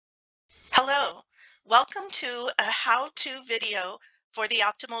Hello, welcome to a how-to video for the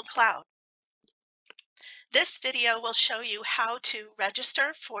Optimal Cloud. This video will show you how to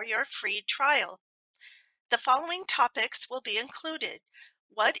register for your free trial. The following topics will be included.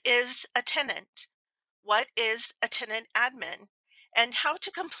 What is a tenant? What is a tenant admin? And how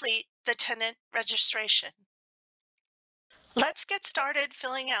to complete the tenant registration. Let's get started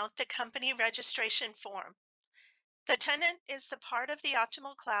filling out the company registration form. The tenant is the part of the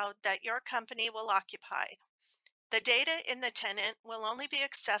Optimal Cloud that your company will occupy. The data in the tenant will only be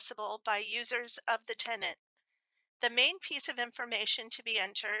accessible by users of the tenant. The main piece of information to be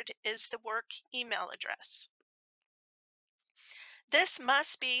entered is the work email address. This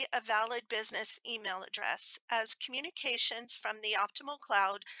must be a valid business email address, as communications from the Optimal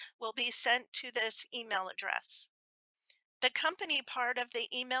Cloud will be sent to this email address. The company part of the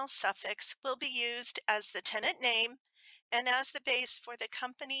email suffix will be used as the tenant name and as the base for the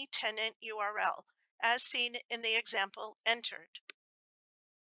company tenant URL, as seen in the example entered.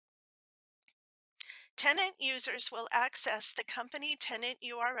 Tenant users will access the company tenant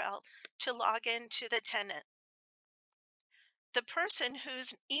URL to log in to the tenant. The person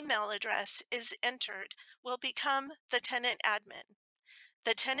whose email address is entered will become the tenant admin.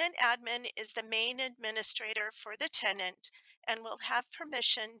 The tenant admin is the main administrator for the tenant and will have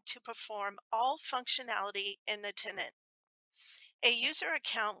permission to perform all functionality in the tenant. A user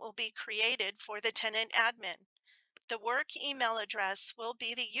account will be created for the tenant admin. The work email address will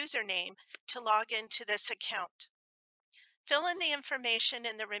be the username to log into this account. Fill in the information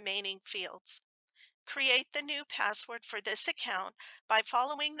in the remaining fields. Create the new password for this account by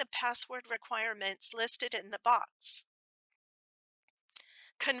following the password requirements listed in the box.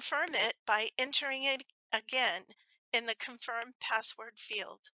 Confirm it by entering it again in the Confirm Password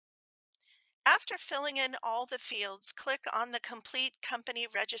field. After filling in all the fields, click on the Complete Company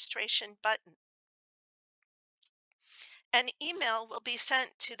Registration button. An email will be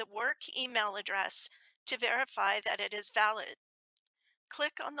sent to the work email address to verify that it is valid.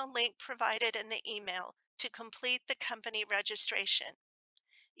 Click on the link provided in the email to complete the company registration.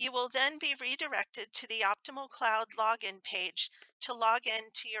 You will then be redirected to the Optimal Cloud login page to log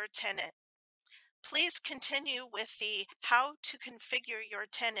in to your tenant. Please continue with the How to Configure Your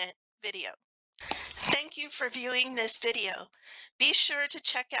Tenant video. Thank you for viewing this video. Be sure to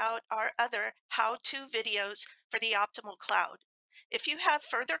check out our other how-to videos for the Optimal Cloud. If you have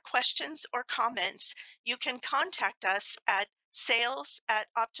further questions or comments, you can contact us at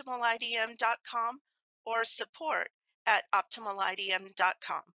sales@optimalidm.com or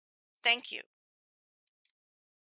support@optimalidm.com. Thank you.